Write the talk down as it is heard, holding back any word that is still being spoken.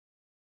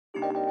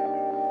Oh,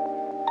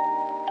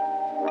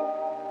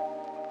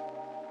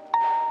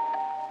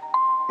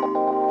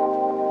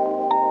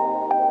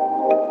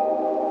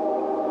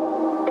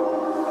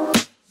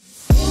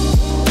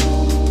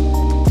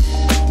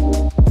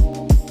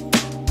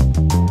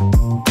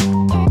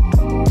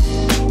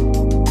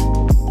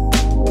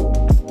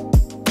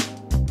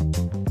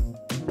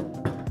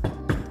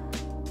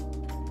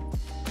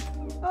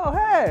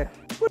 hey,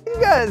 what are you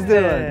guys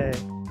doing? Hey.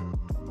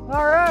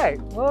 All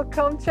right, well,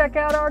 come check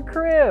out our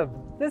crib.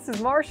 This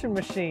is Martian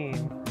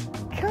Machine.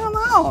 Come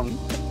on.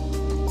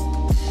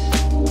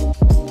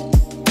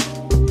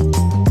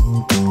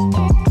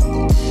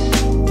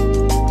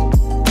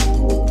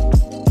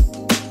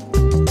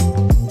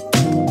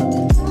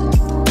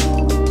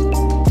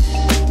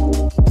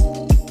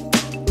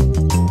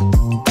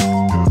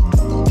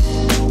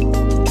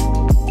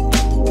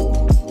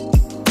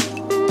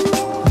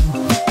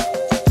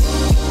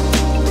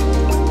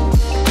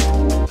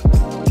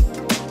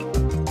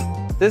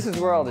 This is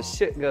where all the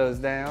shit goes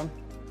down.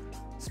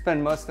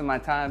 Spend most of my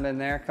time in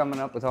there coming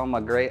up with all my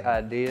great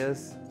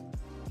ideas.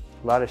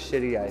 A lot of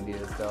shitty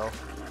ideas though.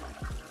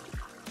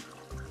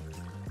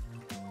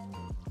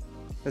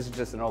 This is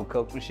just an old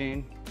Coke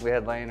machine we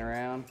had laying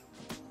around.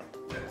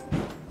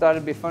 Thought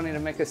it'd be funny to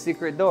make a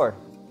secret door.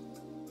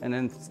 And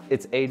then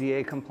it's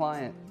ADA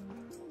compliant.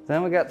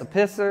 Then we got the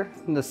pisser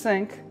and the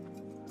sink.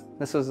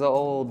 This was the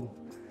old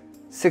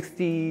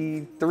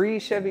 63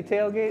 Chevy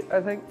tailgate,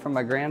 I think, from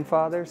my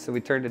grandfather. So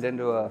we turned it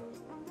into a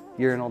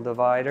urinal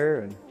divider,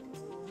 and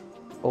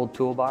old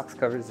toolbox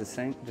covers the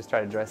sink. Just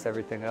try to dress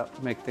everything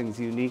up, make things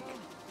unique.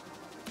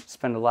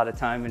 Spend a lot of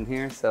time in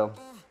here, so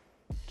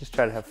just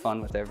try to have fun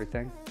with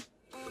everything.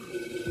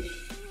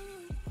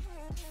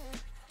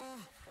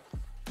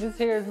 This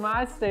here is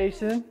my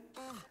station,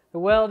 the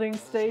welding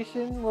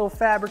station, little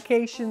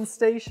fabrication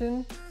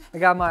station. I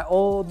got my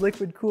old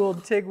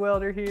liquid-cooled TIG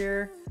welder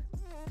here.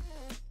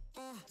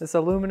 This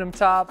aluminum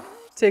top,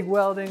 TIG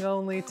welding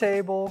only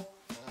table.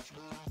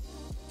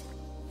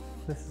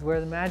 This is where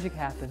the magic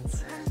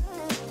happens.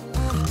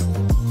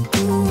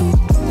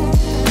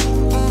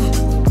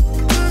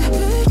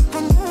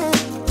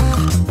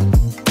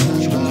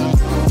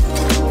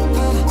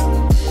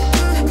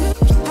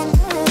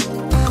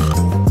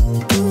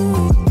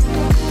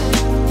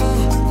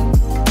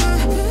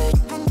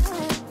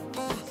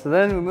 So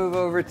then we move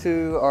over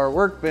to our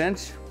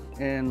workbench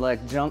and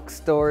like junk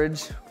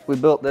storage. We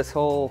built this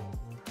whole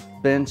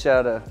bench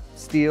out of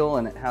steel,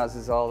 and it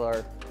houses all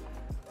our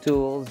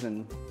tools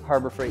and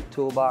Harbor Freight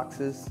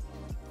toolboxes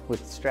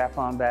with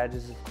strap-on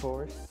badges, of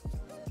course.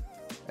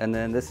 And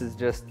then this is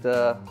just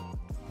a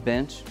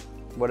bench.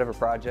 Whatever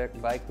project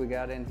bike we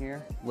got in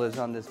here lives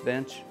on this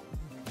bench.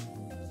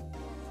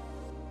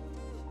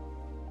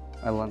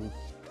 And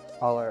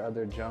all our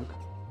other junk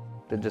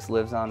that just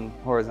lives on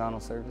horizontal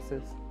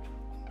surfaces.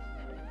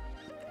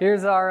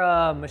 Here's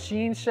our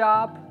machine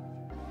shop.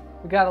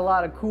 We got a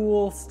lot of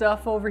cool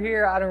stuff over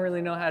here. I don't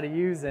really know how to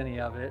use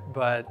any of it,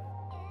 but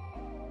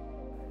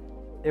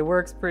it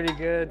works pretty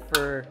good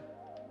for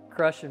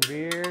crushing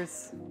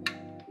beers.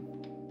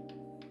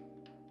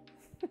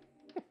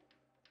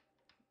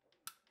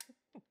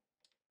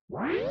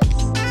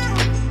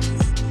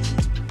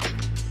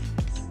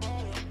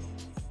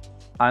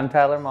 I'm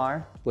Tyler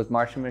Marr with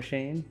Martian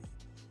Machine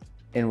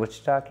in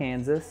Wichita,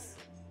 Kansas,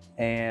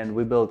 and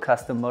we build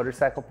custom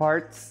motorcycle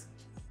parts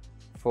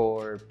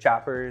for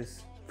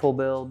choppers, full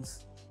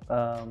builds,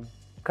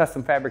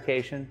 custom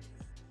fabrication,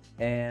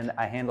 and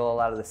I handle a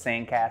lot of the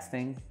sand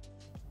casting.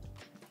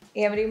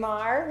 Amity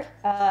Marr.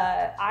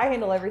 I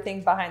handle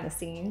everything behind the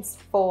scenes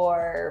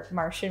for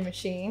Martian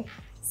Machine.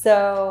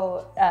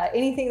 So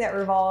anything that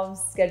revolves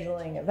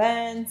scheduling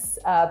events,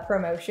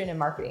 promotion, and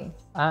marketing.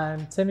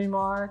 I'm Timmy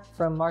Marr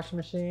from Martian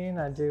Machine.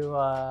 I do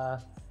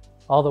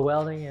all the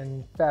welding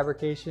and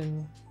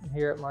fabrication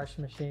here at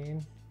Martian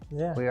Machine.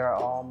 Yeah. We are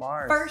all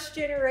Mars. First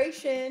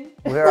generation.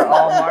 We are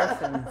all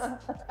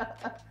Martians.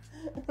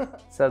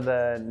 So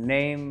the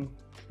name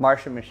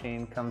Martian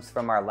Machine comes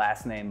from our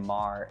last name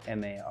Marr,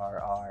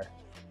 M-A-R-R.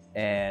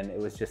 And it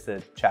was just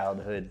a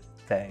childhood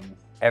thing.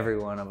 Every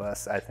one of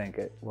us, I think,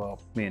 well,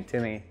 me and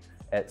Timmy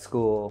at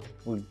school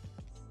would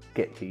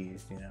get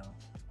teased, you know,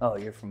 oh,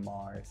 you're from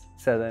Mars.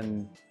 So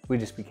then we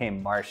just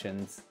became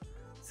Martians.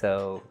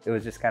 So it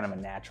was just kind of a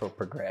natural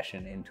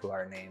progression into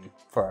our name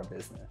for our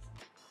business.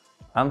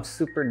 I'm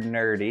super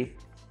nerdy,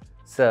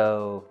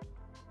 so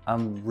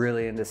I'm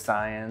really into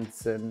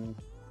science, and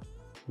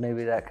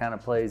maybe that kind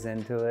of plays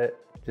into it.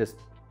 Just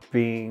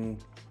being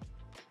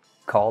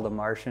called a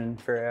Martian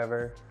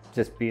forever,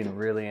 just being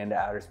really into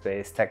outer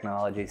space,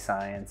 technology,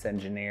 science,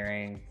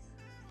 engineering,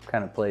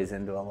 kind of plays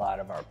into a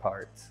lot of our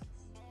parts.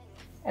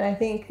 And I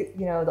think,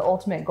 you know, the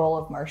ultimate goal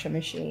of Martian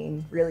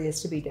Machine really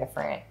is to be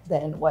different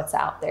than what's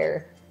out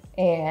there.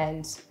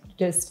 And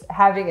just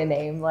having a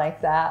name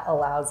like that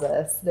allows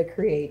us the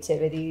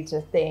creativity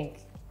to think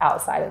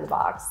outside of the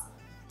box.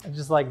 I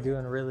just like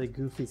doing really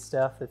goofy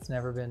stuff that's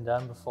never been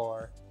done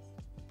before.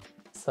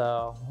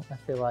 So I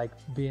feel like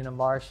being a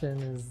Martian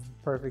is the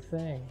perfect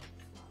thing.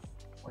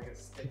 Like a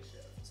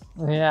spaceship.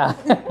 Yeah.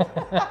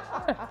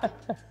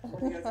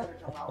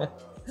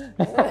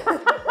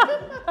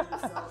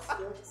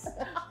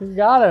 You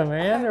got them,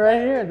 man. They're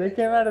right here. They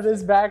came out of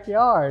this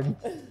backyard.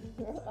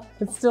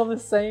 It's still the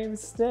same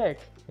stick.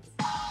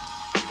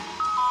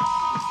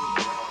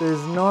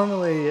 There's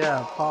normally,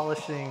 yeah,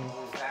 polishing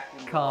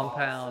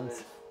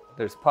compounds.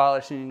 There's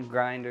polishing,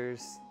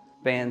 grinders,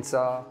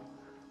 bandsaw,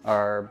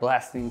 our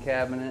blasting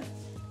cabinet,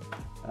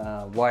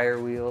 wire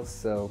wheels.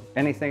 So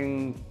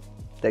anything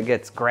that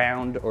gets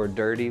ground or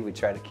dirty, we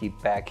try to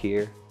keep back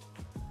here.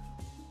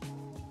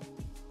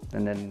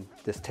 And then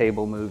this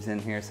table moves in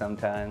here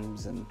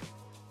sometimes. And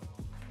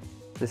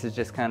this is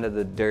just kind of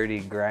the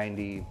dirty,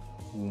 grindy,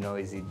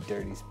 noisy,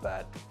 dirty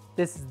spot.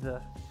 This is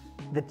the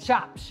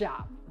chop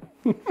shop.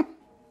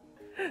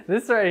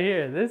 This right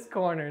here, this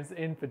corner's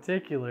in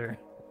particular.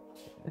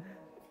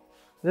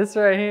 This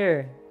right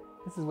here,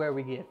 this is where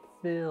we get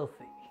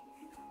filthy.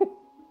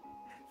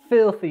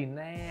 Filthy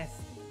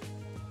nasty.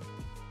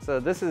 So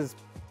this is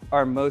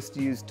our most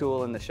used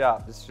tool in the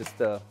shop. It's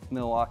just a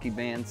Milwaukee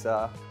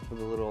bandsaw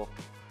with a little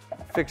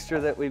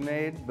fixture that we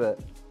made, but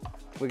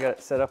we got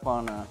it set up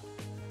on a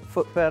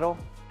foot pedal.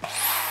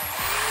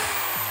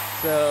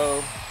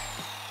 So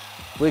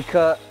we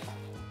cut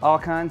all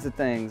kinds of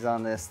things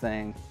on this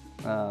thing.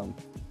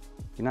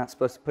 You're not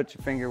supposed to put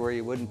your finger where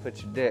you wouldn't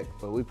put your dick,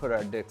 but we put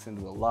our dicks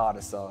into a lot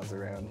of saws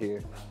around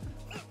here.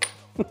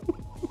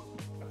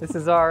 This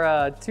is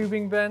our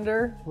tubing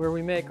bender where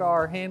we make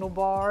our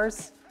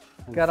handlebars.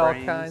 Got all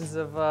kinds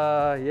of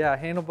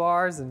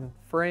handlebars and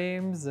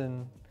frames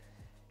and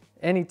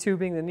any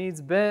tubing that needs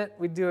bent,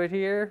 we do it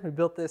here. We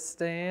built this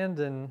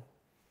stand and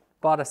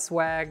bought a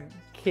swag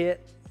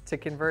kit to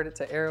convert it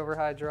to air over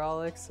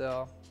hydraulics,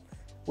 so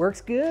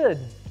works good.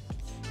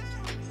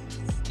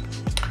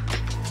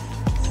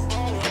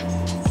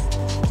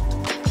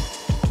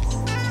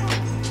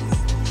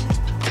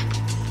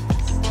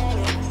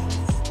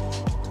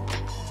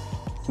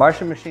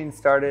 Martian Machine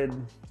started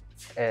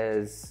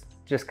as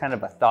just kind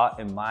of a thought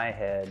in my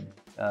head.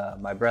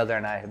 My brother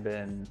and I have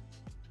been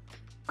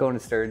going to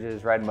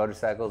Sturgis, riding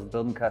motorcycles,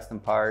 building custom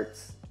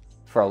parts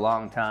for a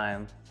long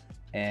time,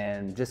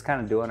 and just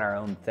kind of doing our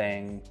own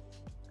thing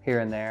here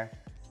and there.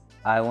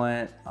 I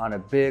went on a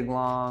big,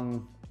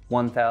 long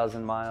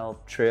 1,000-mile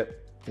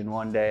trip in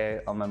one day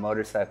on my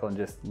motorcycle and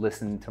just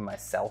listened to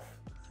myself,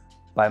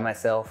 by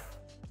myself,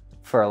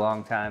 for a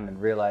long time,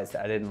 and realized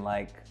I didn't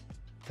like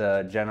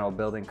the general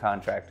building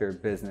contractor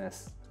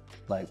business.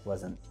 Like,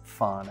 wasn't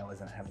fun. I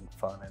wasn't having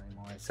fun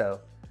anymore. So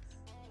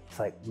it's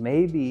like,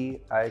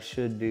 maybe I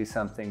should do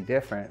something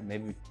different.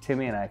 Maybe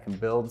Timmy and I can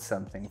build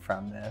something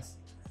from this.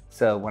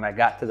 So when I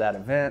got to that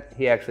event,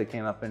 he actually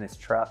came up in his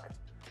truck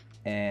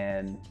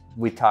and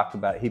we talked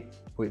about it.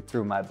 We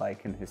threw my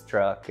bike in his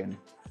truck and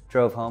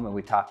drove home, and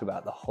we talked about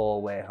it the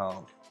whole way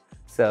home.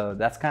 So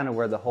that's kind of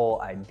where the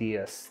whole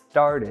idea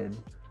started.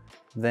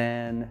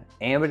 Then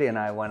Amity and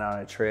I went on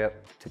a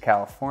trip to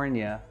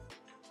California,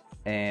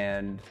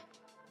 and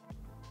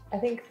I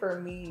think for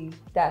me,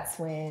 that's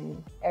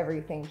when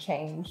everything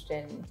changed,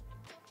 and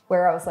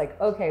where I was like,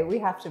 okay, we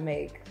have to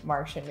make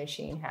Martian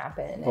Machine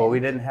happen. Well, we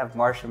didn't have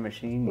Martian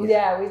Machine yet.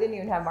 Yeah, we didn't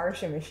even have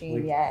Martian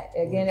Machine yet.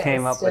 Again, it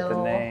came was up still with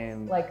the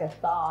name. Like a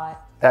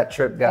thought. That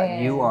trip got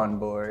you on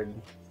board.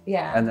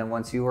 Yeah. And then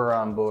once you were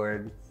on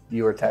board,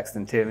 you were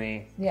texting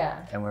Timmy.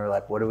 Yeah. And we were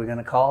like, what are we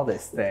gonna call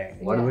this thing?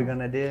 What are we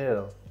gonna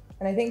do?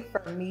 And I think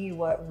for me,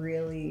 what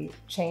really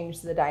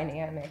changed the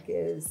dynamic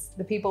is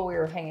the people we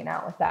were hanging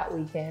out with that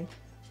weekend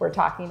were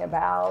talking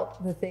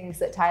about the things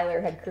that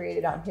Tyler had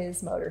created on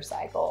his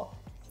motorcycle.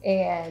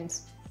 And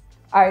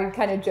I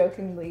kind of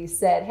jokingly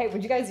said, hey,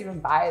 would you guys even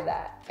buy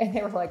that? And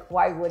they were like,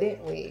 why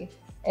wouldn't we?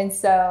 And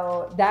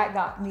so that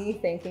got me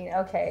thinking,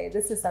 okay,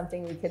 this is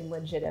something we could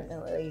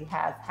legitimately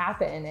have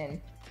happen. And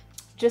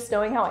just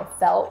knowing how I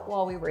felt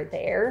while we were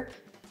there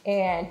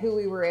and who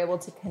we were able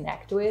to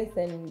connect with,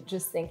 and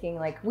just thinking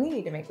like, we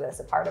need to make this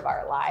a part of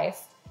our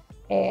life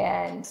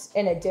and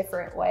in a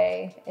different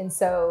way. And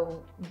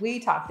so we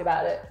talked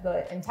about it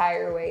the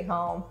entire way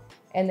home.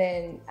 And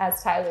then,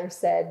 as Tyler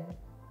said,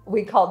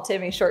 we called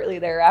Timmy shortly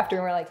thereafter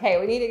and we're like, hey,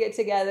 we need to get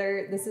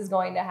together. This is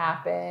going to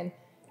happen.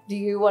 Do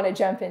you want to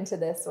jump into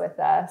this with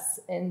us?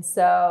 And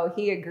so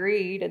he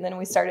agreed. And then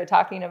we started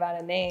talking about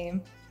a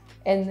name.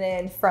 And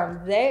then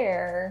from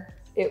there,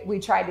 we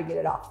tried to get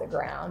it off the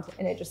ground,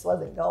 and it just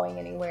wasn't going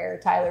anywhere.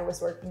 Tyler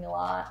was working a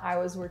lot. I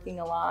was working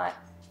a lot.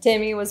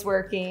 Timmy was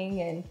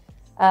working.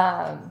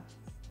 And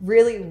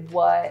really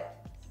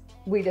what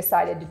we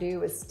decided to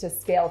do was to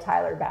scale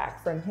Tyler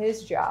back from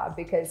his job,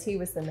 because he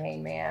was the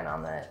main man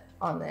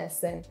on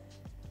this. And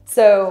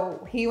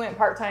so he went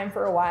part-time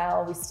for a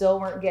while. We still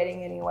weren't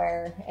getting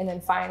anywhere. And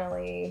then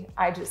finally,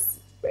 I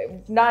just,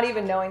 not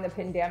even knowing the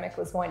pandemic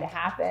was going to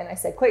happen, I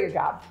said, quit your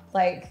job.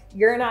 Like,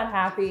 you're not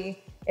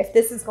happy. If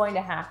this is going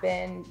to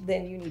happen,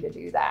 then you need to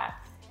do that.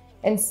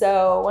 And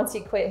so once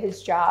he quit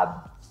his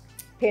job,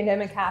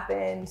 pandemic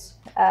happened.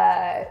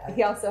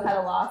 He also had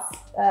a loss.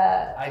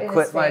 I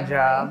quit my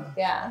job.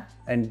 Yeah.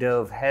 And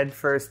dove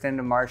headfirst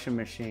into Martian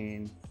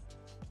Machine.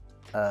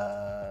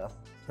 It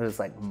was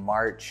like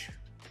March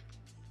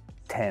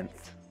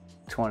 10th,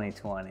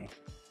 2020,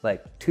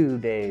 like 2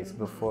 days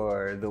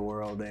before the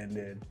world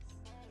ended.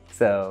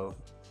 So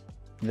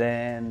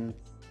then,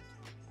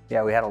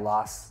 yeah, we had a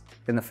loss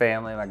in the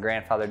family. My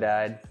grandfather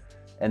died,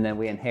 and then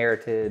we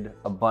inherited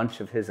a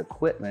bunch of his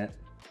equipment,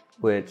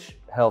 which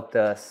helped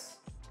us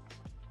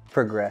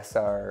progress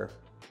our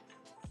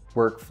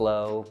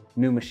workflow.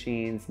 New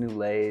machines, new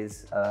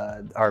lathes,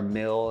 our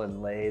mill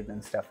and lathe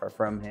and stuff are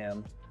from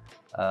him.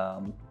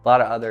 A lot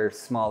of other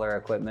smaller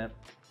equipment.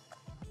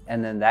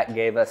 And then that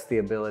gave us the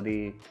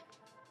ability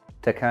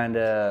to kind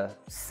of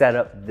set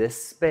up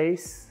this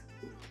space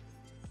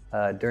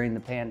during the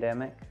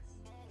pandemic.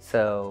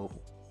 So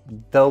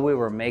though we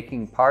were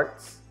making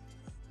parts,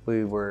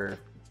 we were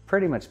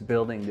pretty much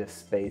building this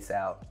space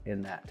out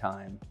in that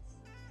time.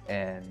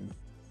 And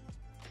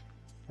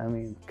I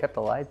mean, kept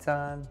the lights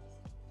on,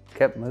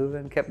 kept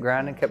moving, kept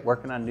grinding, kept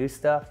working on new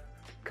stuff,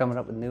 coming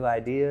up with new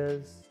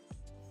ideas.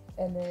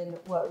 And then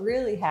what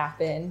really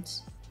happened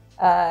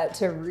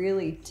to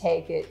really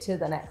take it to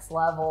the next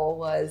level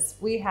was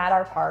we had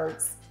our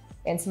parts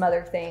and some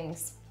other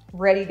things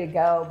ready to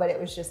go, but it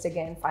was just,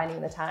 again, finding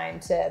the time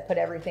to put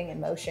everything in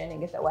motion and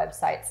get the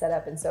website set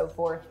up and so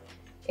forth.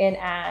 And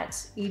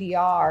at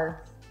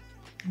EDR,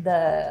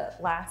 the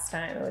last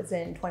time, it was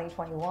in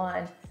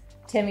 2021,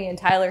 Timmy and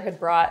Tyler had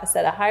brought a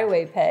set of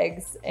highway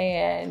pegs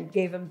and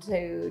gave them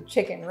to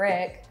Chicken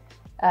Rick,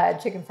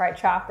 chicken fried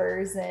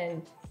choppers,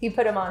 and he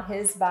put them on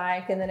his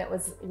bike. And then it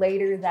was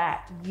later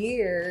that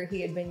year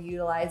he had been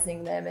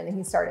utilizing them, and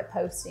he started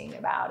posting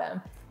about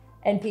them.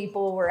 And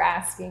people were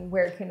asking,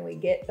 where can we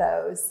get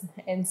those?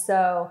 And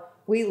so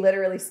we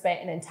literally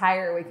spent an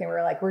entire weekend. We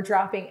were like, we're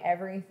dropping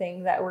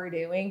everything that we're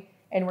doing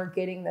and we're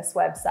getting this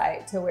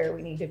website to where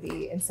we need to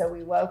be. And so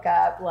we woke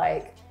up,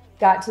 like,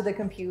 got to the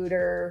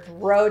computer,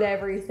 wrote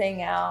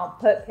everything out,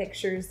 put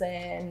pictures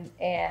in,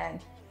 and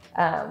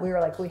we were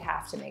like, we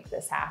have to make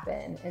this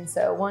happen. And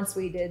so once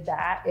we did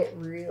that, it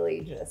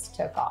really just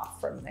took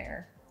off from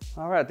there.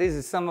 All right, these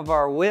are some of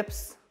our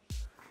whips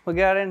we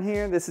got in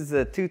here. This is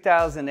a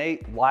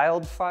 2008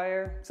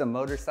 Wildfire. It's a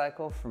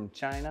motorcycle from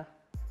China.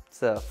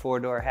 It's a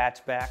 4-door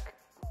hatchback,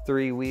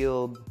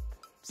 3-wheeled,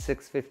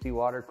 650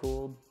 water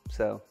cooled.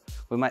 So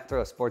we might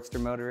throw a Sportster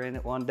motor in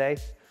it one day.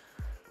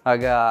 I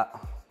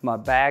got my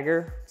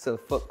bagger, so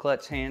foot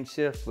clutch hand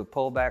shift with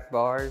pullback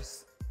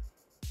bars.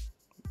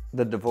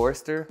 The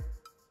Divorster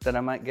that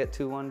I might get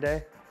to one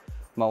day.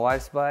 My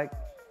wife's bike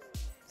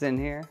is in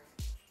here.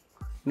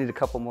 Need a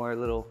couple more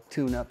little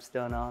tune-ups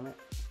done on it.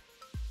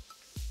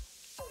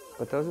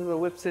 But those are the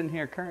whips in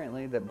here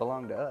currently that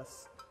belong to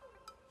us.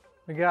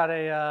 We got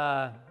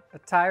a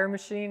tire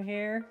machine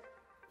here.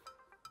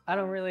 I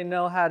don't really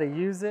know how to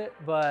use it,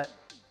 but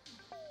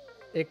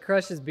it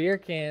crushes beer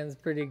cans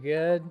pretty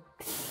good.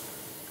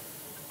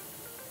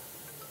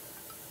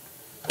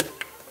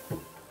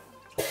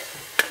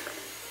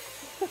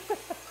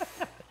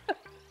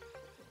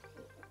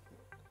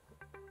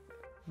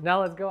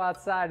 Now let's go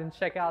outside and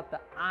check out the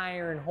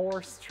Iron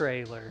Horse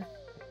trailer.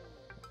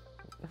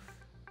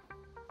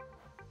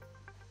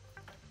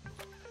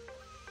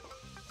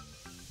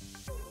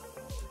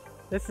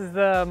 This is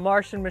the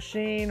Martian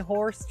Machine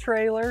horse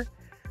trailer.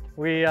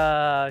 We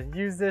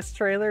use this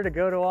trailer to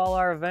go to all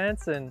our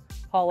events and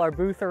haul our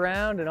booth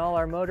around and all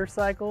our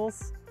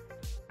motorcycles.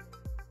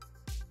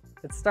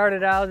 It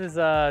started out as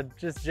a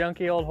just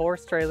junky old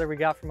horse trailer we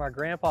got from our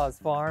grandpa's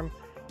farm,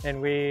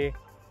 and we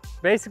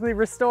basically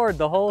restored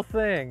the whole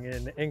thing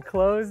and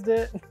enclosed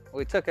it.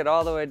 We took it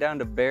all the way down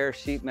to bare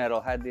sheet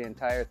metal, had the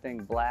entire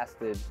thing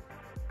blasted,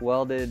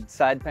 welded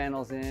side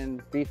panels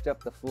in, beefed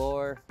up the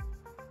floor,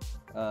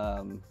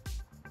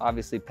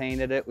 obviously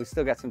painted it. We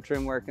still got some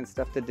trim work and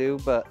stuff to do,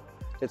 but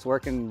it's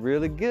working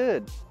really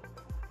good.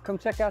 Come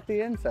check out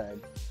the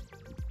inside.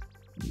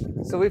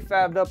 So we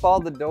fabbed up all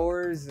the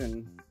doors,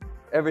 and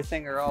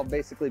everything are all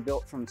basically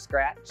built from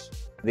scratch.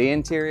 The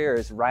interior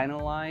is rhino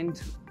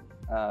lined.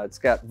 It's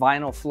got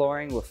vinyl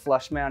flooring with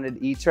flush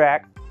mounted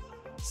E-track,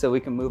 so we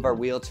can move our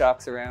wheel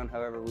chocks around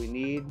however we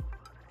need.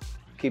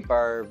 Keep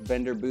our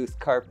vendor booth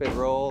carpet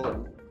roll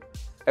and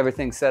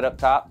everything set up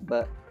top,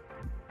 but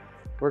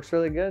works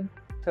really good.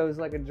 Tows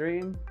like a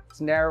dream. It's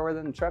narrower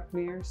than the truck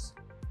mirrors.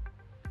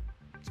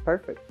 It's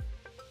perfect.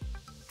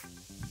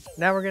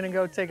 Now we're gonna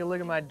go take a look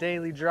at my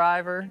daily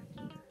driver,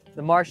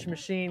 the Martian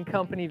Machine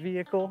company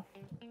vehicle.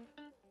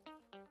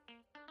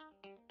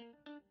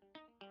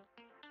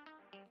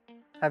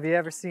 Have you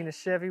ever seen a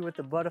Chevy with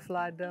the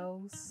butterfly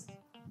doors?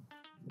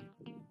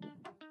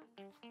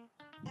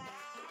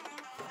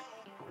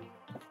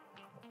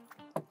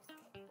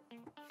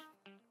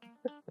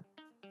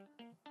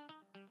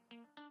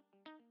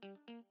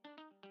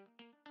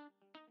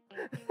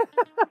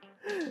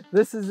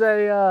 This is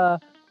a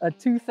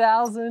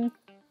 2000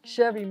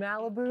 Chevy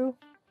Malibu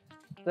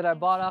that I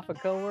bought off a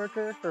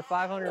coworker for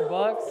 500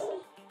 bucks.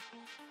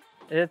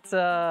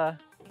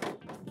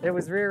 It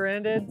was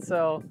rear-ended,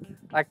 so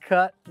I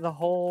cut the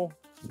whole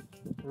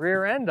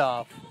rear end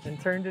off and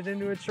turned it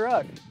into a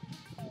truck.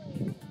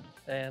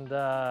 And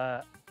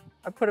I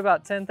put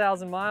about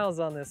 10,000 miles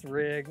on this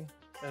rig,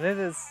 and it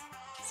is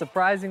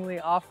surprisingly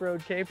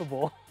off-road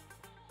capable.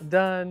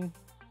 Done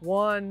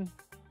one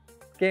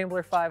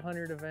Gambler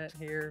 500 event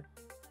here.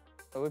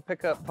 So we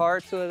pick up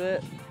parts with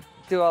it,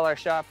 do all our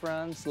shop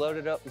runs, load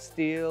it up with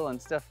steel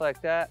and stuff like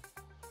that.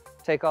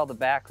 Take all the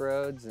back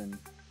roads and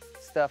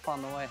stuff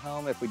on the way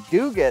home. If we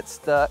do get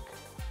stuck,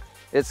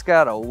 it's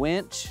got a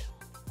winch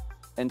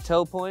and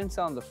tow points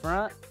on the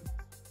front,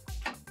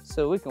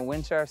 so we can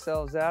winch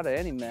ourselves out of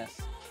any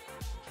mess.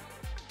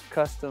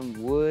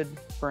 Custom wood,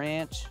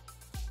 branch,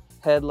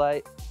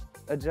 headlight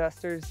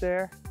adjusters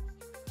there.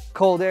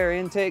 Cold air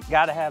intake,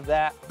 gotta have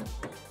that.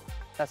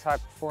 That's high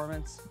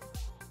performance.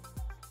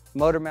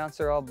 Motor mounts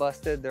are all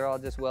busted. They're all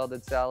just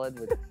welded solid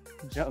with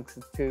junks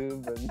of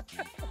tube, and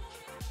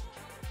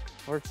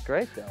works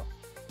great though.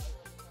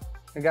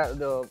 We got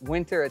the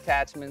winter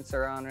attachments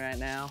are on right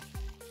now.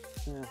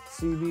 Yeah,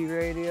 CB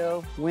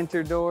radio,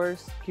 winter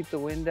doors, keep the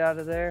wind out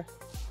of there.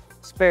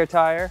 Spare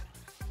tire,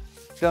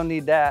 don't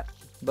need that,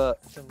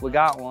 but we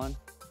got one.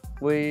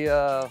 We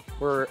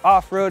were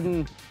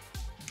off-roading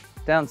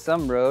down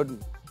some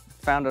road,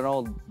 found an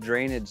old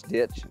drainage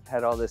ditch,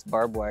 had all this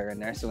barbed wire in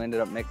there, so we ended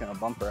up making a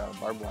bumper out of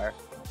barbed wire.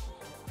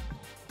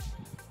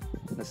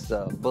 This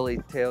bully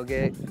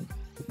tailgate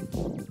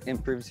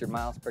improves your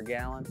miles per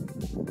gallon.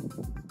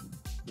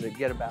 They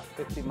get about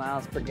 50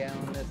 miles per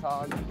gallon this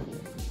hog.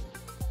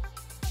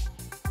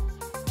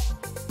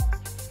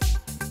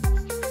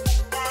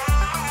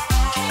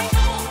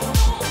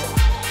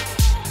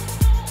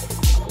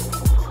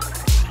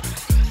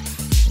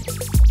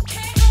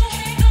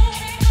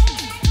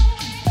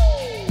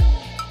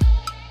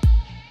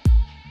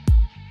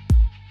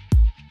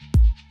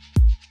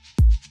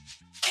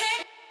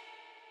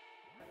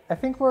 I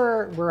think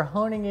we're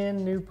honing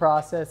in new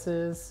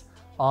processes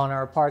on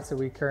our parts that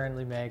we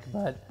currently make,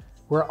 but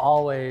we're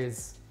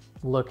always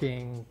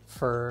looking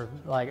for,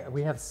 like,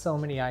 we have so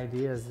many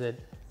ideas that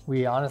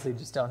we honestly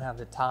just don't have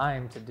the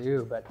time to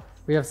do, but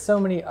we have so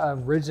many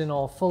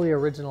fully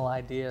original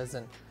ideas,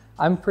 and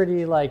I'm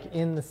pretty like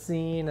in the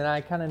scene and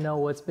I kind of know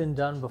what's been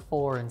done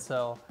before, and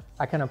so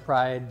I kind of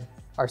pride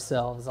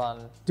ourselves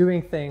on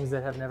doing things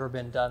that have never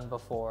been done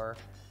before.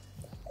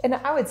 And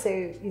I would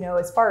say, you know,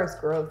 as far as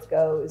growth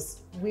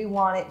goes, we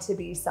want it to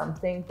be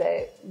something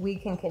that we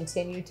can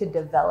continue to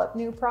develop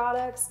new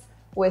products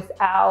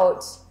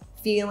without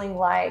feeling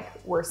like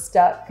we're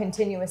stuck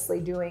continuously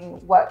doing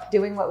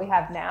what we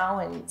have now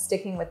and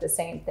sticking with the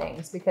same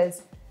things,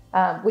 because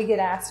we get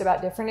asked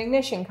about different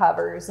ignition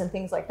covers and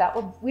things like that.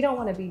 Well, we don't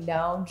want to be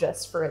known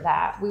just for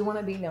that. We want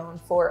to be known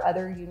for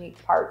other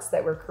unique parts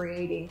that we're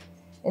creating.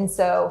 And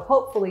so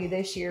hopefully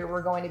this year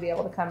we're going to be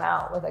able to come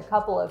out with a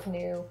couple of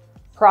new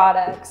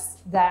products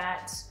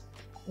that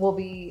will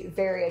be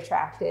very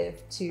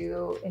attractive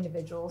to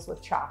individuals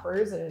with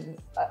choppers and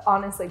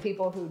honestly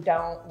people who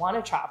don't want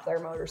to chop their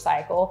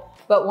motorcycle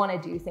but want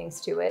to do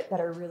things to it that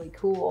are really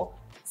cool.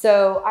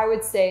 So I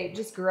would say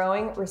just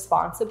growing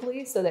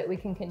responsibly so that we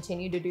can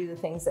continue to do the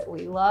things that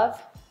we love.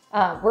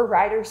 We're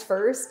riders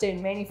first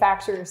and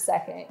manufacturers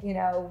second. You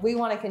know, we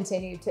want to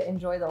continue to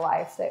enjoy the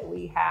life that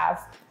we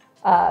have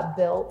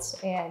built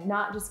and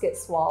not just get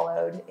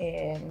swallowed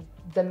in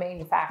the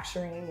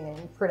manufacturing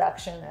and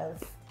production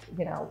of,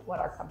 you know, what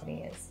our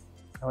company is.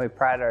 And we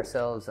pride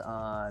ourselves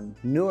on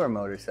newer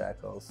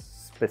motorcycles,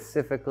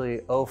 specifically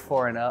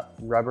 04 and up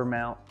rubber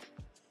mount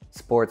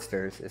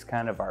Sportsters is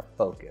kind of our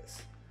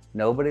focus.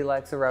 Nobody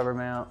likes a rubber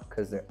mount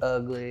because they're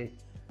ugly.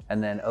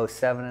 And then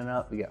 07 and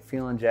up, we got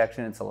fuel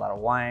injection. It's a lot of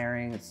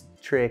wiring, it's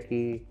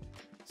tricky.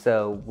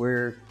 So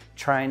we're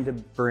trying to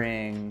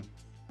bring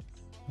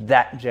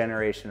that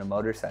generation of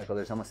motorcycle.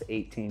 There's almost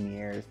 18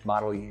 years,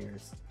 model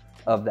years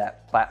of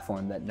that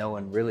platform that no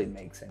one really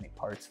makes any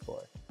parts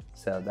for.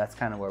 So that's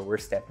kind of where we're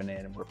stepping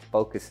in, and we're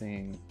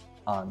focusing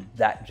on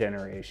that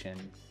generation,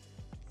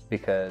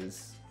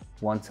 because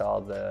once all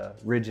the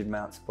rigid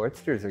mount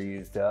Sportsters are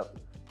used up,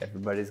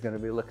 everybody's going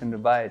to be looking to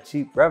buy a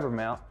cheap rubber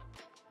mount,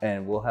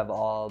 and we'll have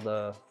all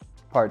the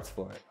parts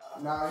for it.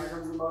 Now here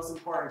comes the most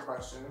important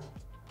question.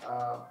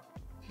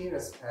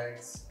 Penis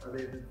pegs, are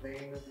they the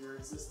vein of your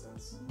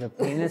existence? The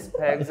penis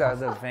pegs are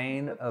the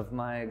vein of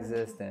my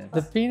existence.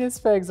 The penis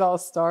pegs all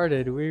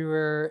started, we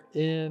were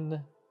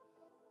in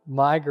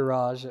my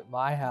garage at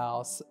my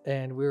house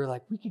and we were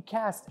like, we could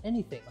cast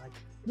anything, like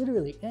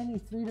literally any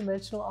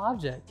three-dimensional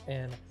object.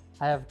 And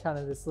I have kind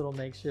of this little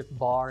makeshift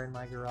bar in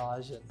my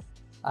garage, and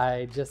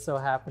I just so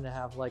happen to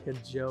have like a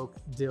joke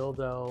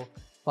dildo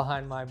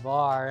behind my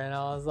bar, and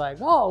I was like,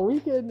 oh, we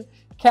can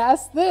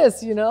cast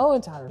this, you know?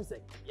 And Tyler was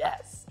like,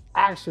 yes,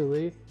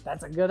 actually,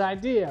 that's a good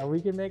idea. We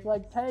can make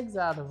like pegs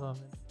out of them.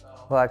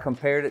 Well, I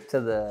compared it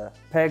to the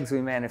pegs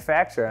we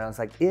manufacture, and I was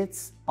like,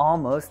 it's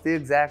almost the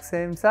exact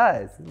same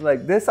size.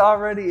 Like, this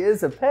already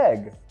is a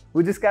peg.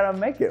 We just gotta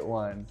make it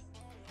one.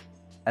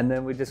 And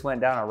then we just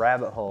went down a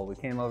rabbit hole. We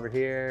came over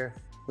here,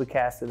 we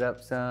casted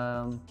up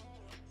some,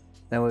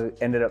 then we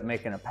ended up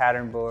making a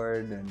pattern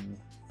board, and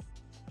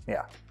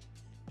yeah,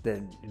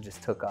 then it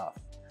just took off.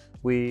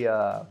 We,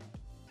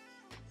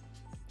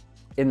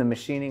 in the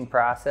machining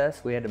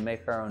process, we had to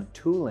make our own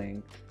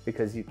tooling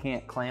because you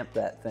can't clamp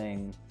that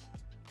thing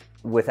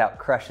without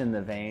crushing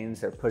the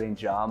veins or putting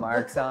jaw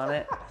marks on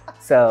it.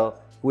 So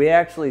we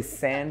actually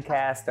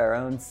sandcast our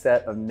own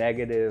set of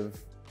negative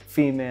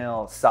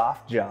female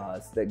soft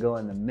jaws that go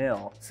in the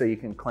mill, so you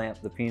can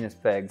clamp the penis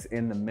pegs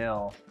in the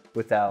mill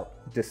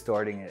without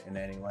distorting it in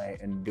any way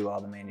and do all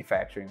the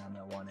manufacturing on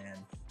the one end.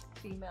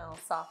 Female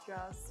soft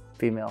jaws.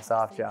 Female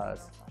soft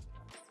jaws.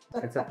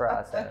 It's a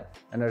process.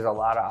 And there's a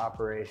lot of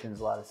operations,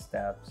 a lot of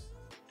steps.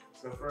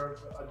 So for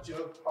a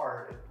joke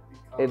part,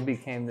 It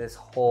became this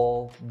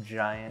whole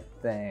giant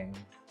thing.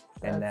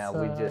 And now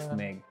we just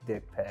make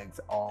dick pegs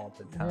all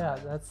the time. Yeah,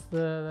 that's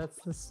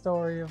the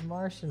story of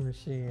Martian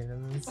Machine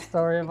and the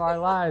story of our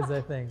lives,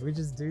 I think. We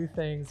just do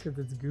things because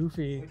it's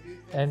goofy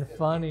and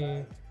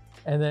funny.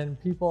 And then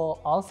people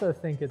also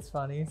think it's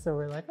funny. So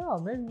we're like, oh,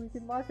 maybe we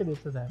could market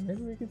it to them.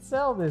 Maybe we could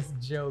sell this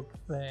joke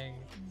thing.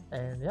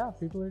 And yeah,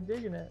 people are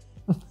digging it.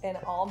 And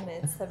all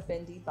myths have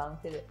been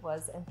debunked that it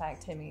was, in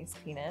fact, Timmy's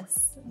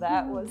penis.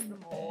 That was the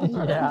mold,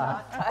 Yeah.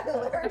 not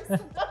Tyler's.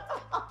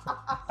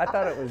 I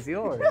thought it was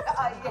yours.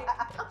 Yeah.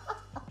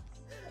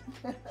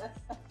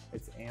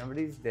 It's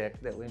Amity's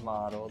dick that we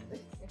modeled.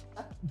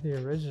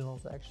 The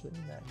original's actually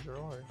in that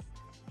drawer.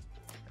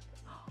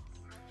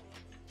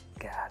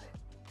 Got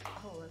it.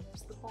 Oh, and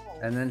there's the ball.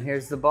 And then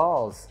here's the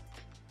balls.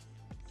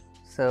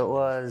 So it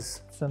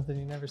was, Something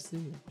you never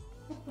see.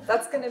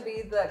 That's going to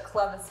be the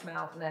clevis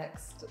mount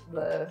next,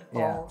 the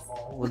Yeah. balls.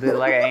 we'll do it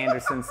like an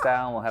Anderson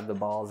style, and we'll have the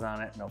balls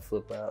on it and they'll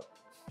flip up.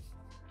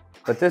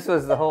 But this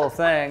was the whole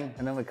thing,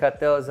 and then we cut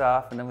those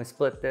off, and then we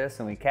split this,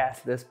 and we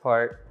cast this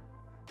part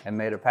and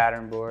made a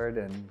pattern board,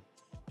 and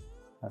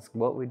that's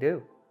what we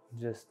do.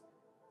 Just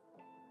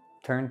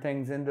turn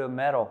things into a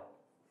metal,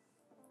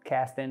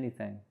 cast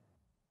anything.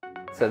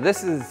 So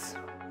this is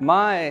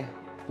my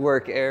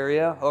work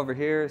area. Over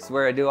here is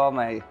where I do all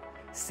my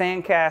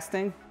sand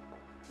casting.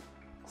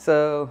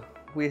 So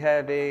we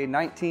have a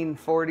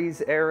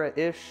 1940s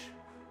era-ish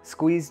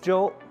squeeze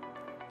jolt,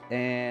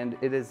 and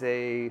it is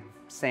a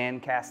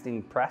sand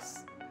casting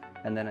press,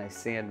 and then a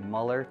sand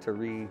muller to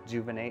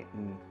rejuvenate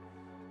and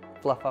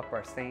fluff up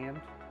our sand.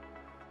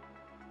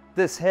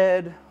 This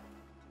head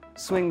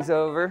swings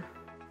over,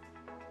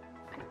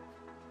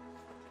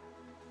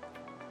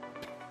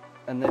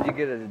 and then you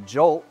get a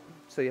jolt,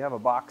 so you have a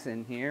box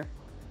in here,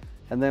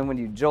 and then when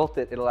you jolt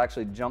it, it'll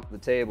actually jump the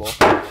table,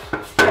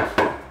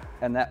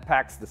 and that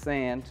packs the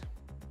sand,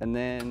 and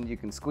then you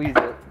can squeeze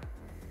it,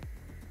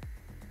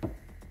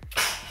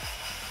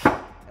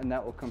 and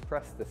that will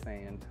compress the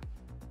sand.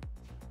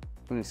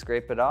 When you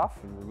scrape it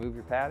off and remove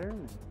your pattern,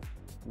 and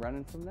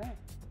running from there.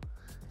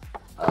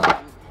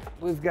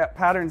 We've got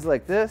patterns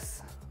like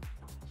this.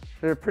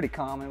 They're pretty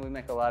common. We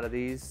make a lot of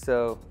these.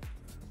 So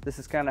this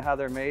is kind of how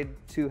they're made.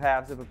 2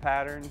 halves of a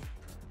pattern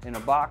in a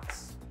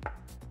box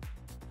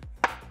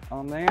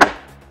on there.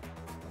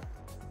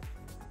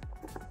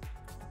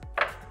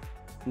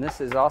 And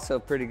this is also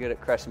pretty good at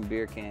crushing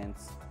beer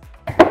cans.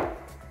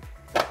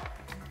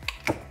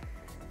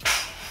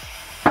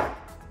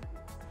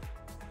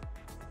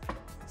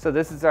 So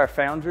this is our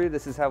foundry.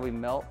 This is how we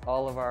melt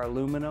all of our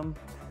aluminum.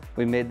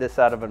 We made this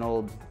out of an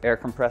old air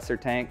compressor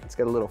tank. It's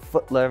got a little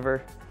foot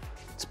lever.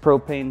 It's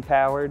propane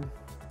powered.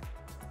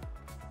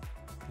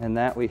 And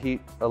that we heat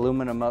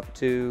aluminum up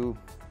to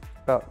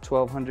about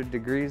 1200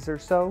 degrees or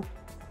so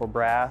for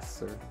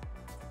brass or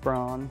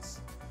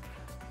bronze.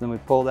 Then we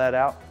pull that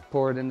out,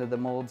 pour it into the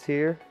molds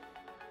here.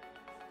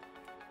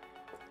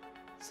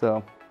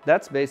 So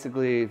that's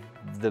basically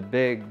the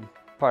big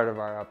part of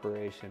our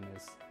operation,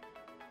 is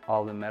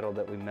all the metal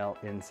that we melt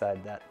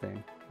inside that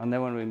thing. And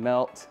then when we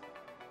melt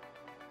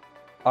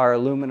our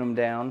aluminum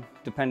down,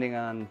 depending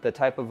on the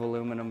type of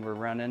aluminum we're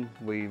running,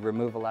 we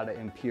remove a lot of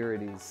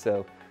impurities.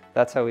 So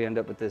that's how we end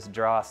up with this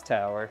dross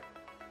tower.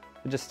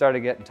 We just started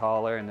getting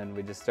taller, and then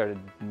we just started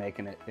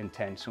making it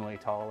intentionally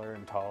taller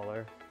and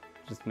taller.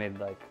 Just made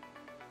like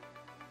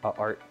an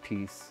art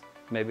piece.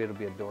 Maybe it'll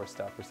be a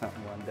doorstop or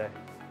something one day.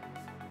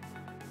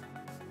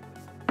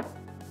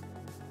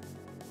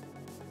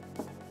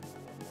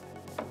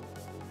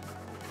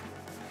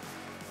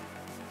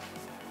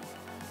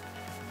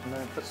 And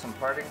then put some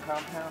parting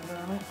compound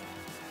on it.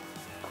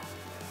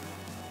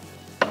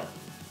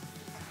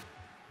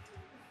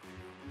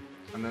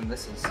 And then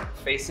this is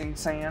facing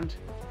sand.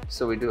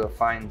 So we do a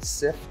fine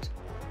sift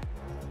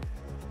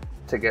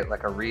to get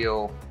like a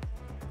real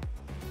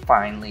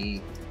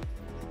finely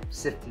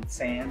sifted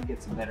sand,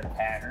 gets a better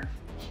pattern.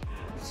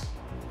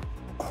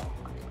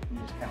 You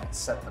just kind of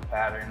set the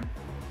pattern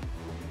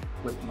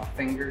with my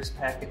fingers,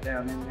 pack it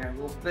down in there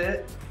a little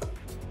bit.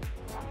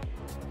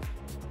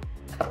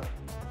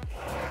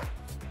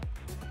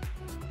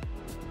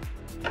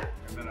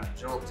 And then I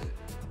jolt it.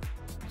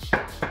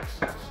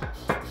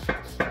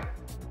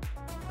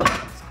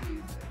 Squeeze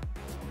it.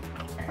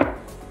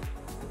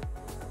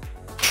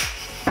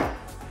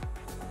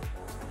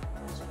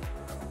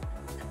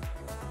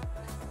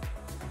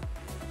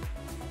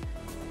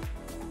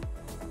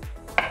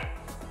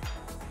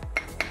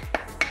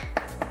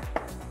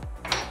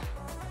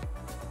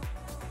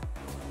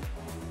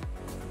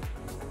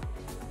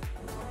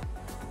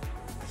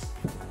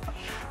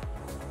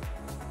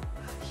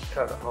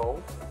 cut a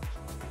hole.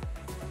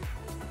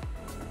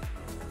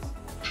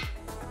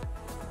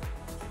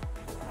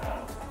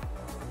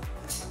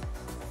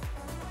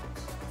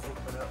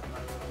 Open up my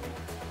little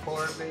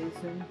pour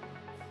basin.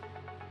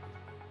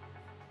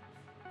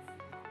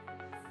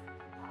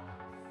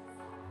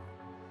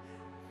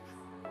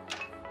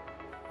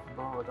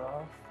 Blow it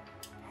off.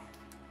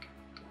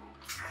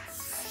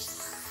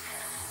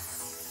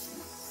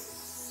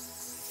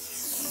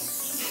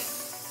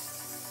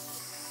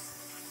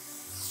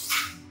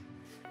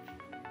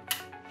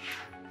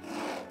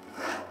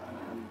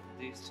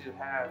 These two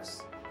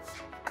halves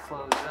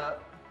close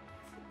up,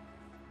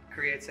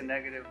 creates a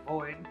negative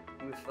void,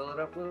 and we fill it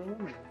up with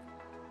aluminum.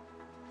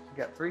 We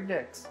got 3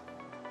 dicks.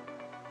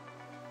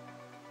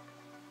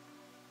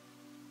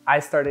 I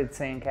started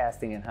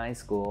sandcasting in high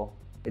school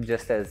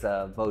just as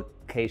a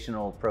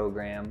vocational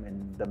program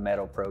in the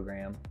metal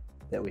program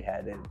that we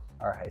had in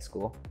our high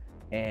school.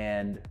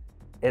 And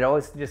it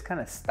always just kind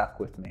of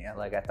stuck with me.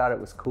 I thought it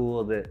was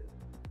cool that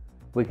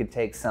we could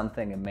take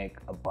something and make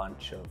a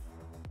bunch of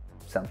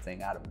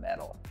something out of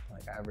metal.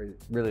 I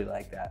really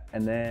like that.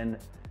 And then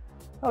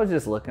I was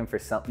just looking for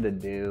something to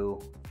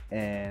do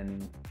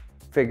and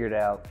figured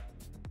out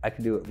I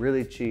could do it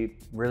really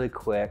cheap, really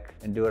quick,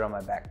 and do it on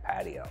my back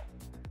patio.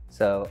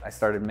 So I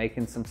started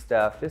making some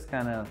stuff, just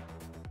kind of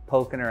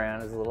poking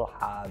around as a little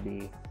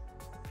hobby.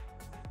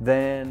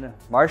 Then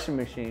Martian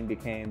Machine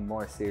became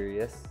more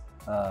serious.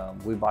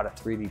 We bought a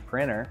 3D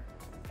printer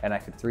and I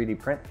could 3D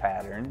print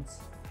patterns.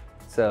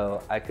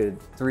 So I could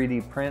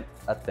 3D print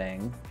a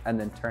thing and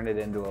then turn it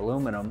into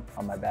aluminum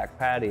on my back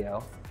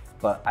patio,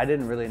 but I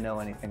didn't really know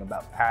anything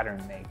about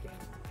pattern making.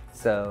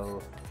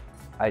 So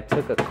I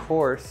took a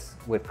course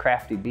with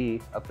Crafty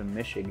B up in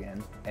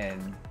Michigan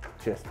and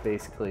just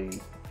basically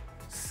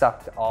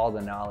sucked all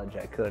the knowledge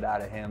I could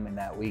out of him in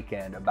that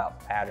weekend about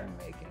pattern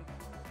making.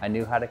 I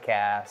knew how to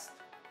cast,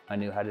 I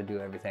knew how to do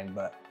everything,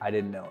 but I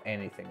didn't know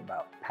anything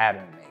about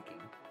pattern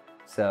making.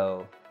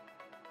 So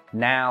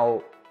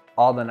now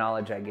all the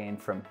knowledge I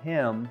gained from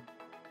him,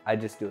 I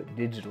just do it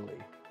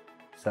digitally.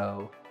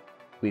 So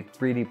we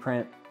 3D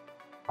print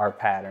our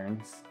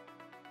patterns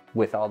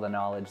with all the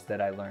knowledge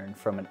that I learned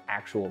from an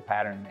actual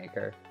pattern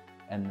maker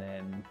and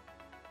then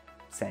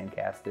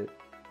sandcast it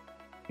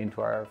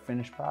into our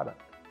finished product.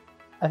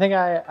 I think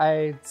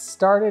I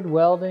started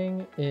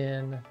welding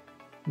in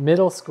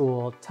middle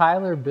school.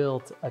 Tyler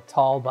built a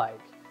tall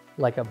bike,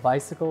 like a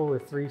bicycle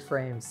with 3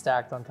 frames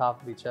stacked on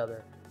top of each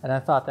other. And I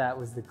thought that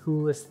was the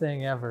coolest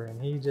thing ever. And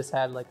he just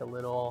had like a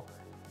little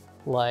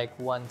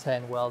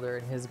 110 welder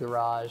in his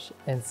garage.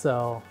 And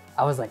so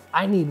I was like,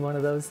 I need one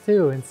of those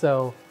too. And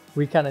so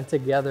we kind of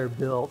together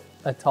built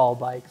a tall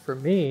bike for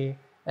me.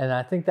 And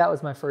I think that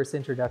was my first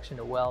introduction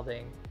to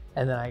welding.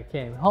 And then I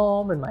came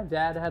home and my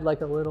dad had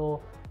like a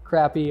little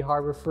crappy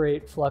Harbor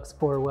Freight flux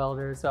core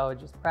welder. So I would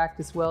just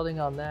practice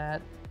welding on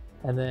that.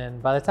 And then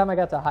by the time I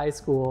got to high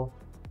school,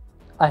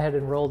 I had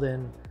enrolled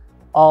in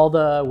all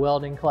the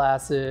welding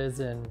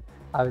classes and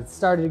I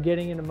started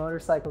getting into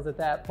motorcycles at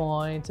that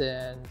point.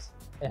 And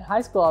in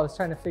high school, I was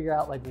trying to figure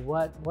out like,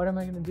 what am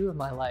I gonna do with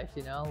my life?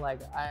 You know,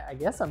 like, I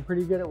guess I'm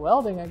pretty good at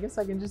welding. I guess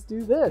I can just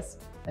do this.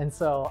 And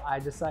so I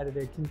decided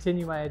to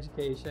continue my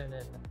education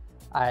and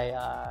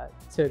I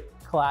took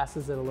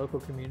classes at a local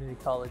community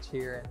college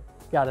here and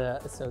got an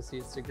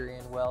associate's degree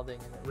in welding,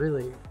 and it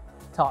really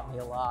taught me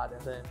a lot.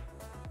 And then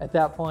at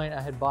that point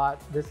I had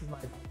bought, this is my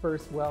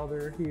first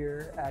welder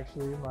here,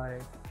 actually my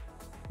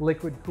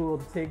liquid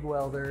cooled TIG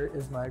welder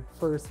is my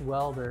first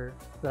welder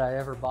that I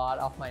ever bought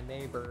off my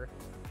neighbor.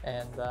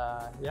 And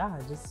yeah,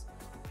 I just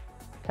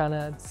kind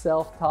of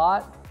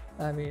self-taught.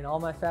 I mean, all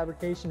my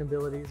fabrication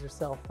abilities are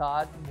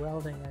self-taught.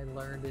 Welding I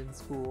learned in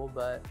school,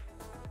 but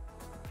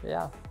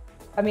yeah.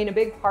 I mean, a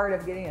big part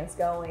of getting us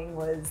going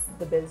was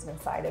the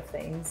business side of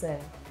things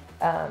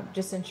and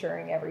just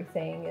ensuring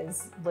everything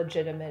is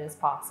legitimate as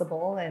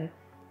possible. And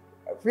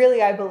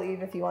really, I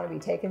believe if you want to be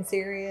taken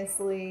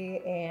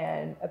seriously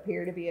and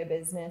appear to be a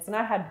business, and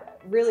I had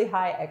really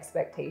high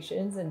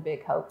expectations and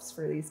big hopes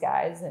for these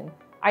guys, and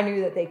I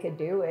knew that they could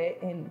do it.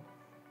 And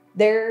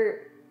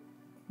they're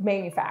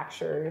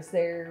manufacturers,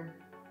 they're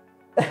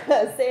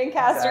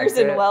sandcasters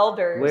and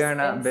welders. We are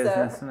not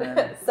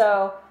businessmen.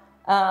 So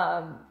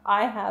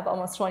I have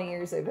almost 20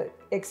 years of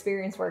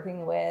experience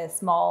working with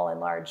small and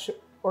large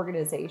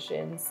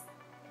organizations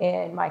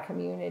in my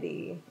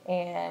community,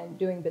 and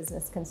doing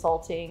business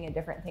consulting and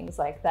different things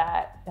like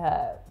that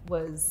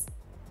was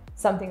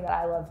something that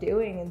I love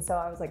doing. And so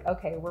I was like,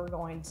 okay, we're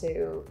going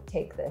to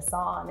take this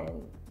on.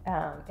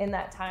 And in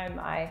that time,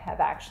 I have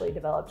actually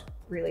developed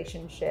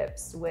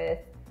relationships with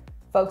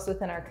folks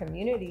within our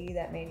community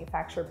that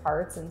manufacture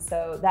parts. And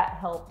so that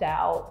helped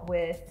out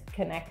with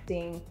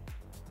connecting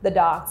the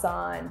dots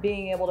on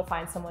being able to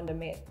find someone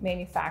to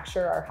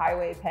manufacture our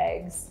highway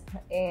pegs,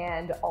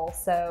 and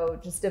also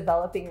just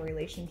developing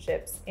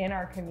relationships in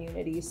our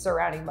community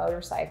surrounding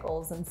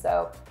motorcycles. And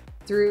so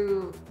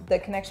through the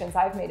connections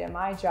I've made in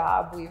my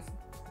job, we've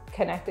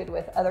connected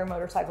with other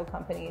motorcycle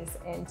companies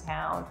in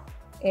town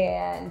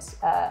and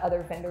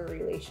other vendor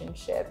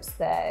relationships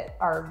that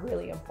are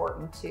really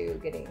important to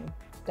getting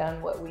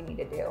done what we need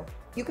to do.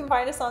 You can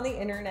find us on the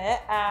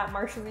internet at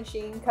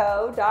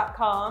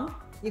martianmachineco.com.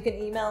 You can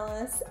email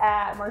us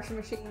at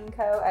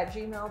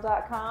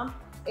martianmachineco@gmail.com,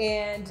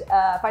 and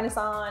find us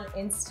on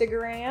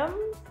Instagram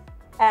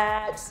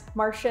at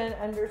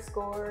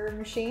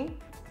Martian_machine.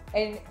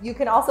 And you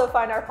can also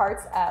find our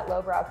parts at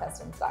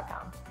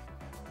lowbrowcustoms.com.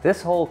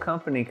 This whole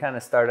company kind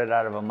of started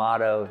out of a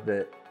motto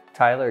that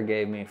Tyler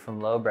gave me from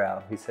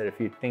Lowbrow. He said, if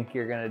you think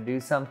you're gonna do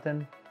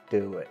something,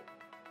 do it.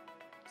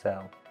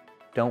 So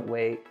don't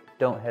wait,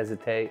 don't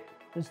hesitate,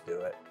 just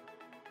do it.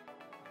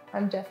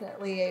 I'm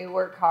definitely a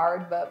work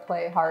hard but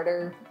play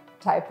harder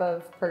type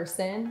of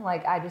person.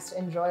 Like, I just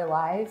enjoy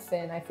life,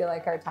 and I feel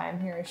like our time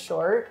here is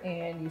short,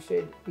 and you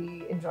should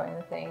be enjoying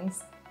the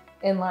things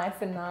in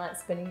life and not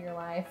spending your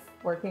life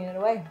working it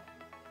away.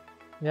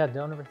 Yeah,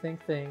 don't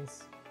overthink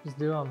things. Just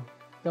do them.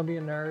 Don't be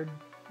a nerd.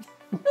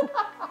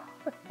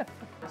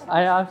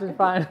 I often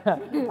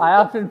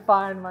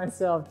find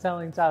myself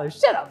telling Tyler,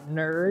 "Shut up,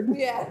 nerd."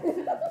 Yeah.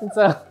 And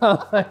so,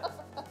 like,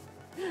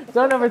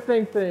 don't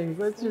overthink things.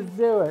 Let's just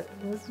do it.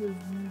 Let's just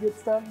get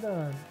stuff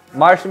done.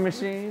 Martian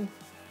Machine,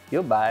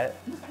 you'll buy it.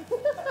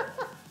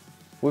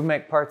 We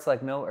make parts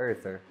like no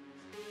earther.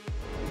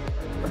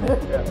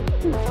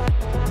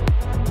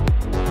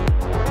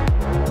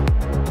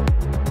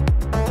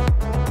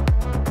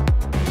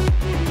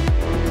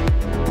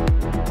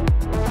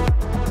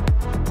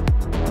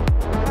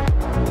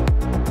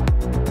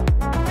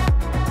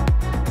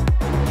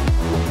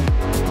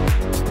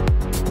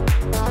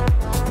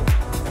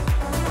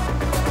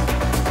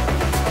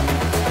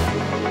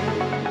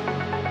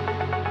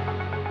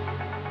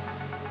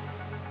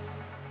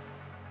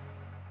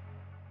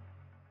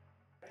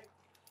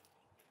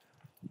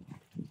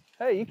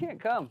 Hey, you can't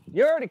come.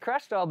 You already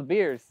crushed all the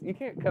beers. You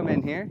can't come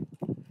in here.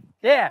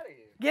 Yeah,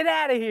 get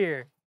out of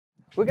here.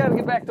 We gotta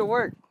get back to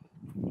work.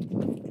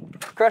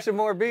 Crushing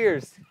more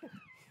beers.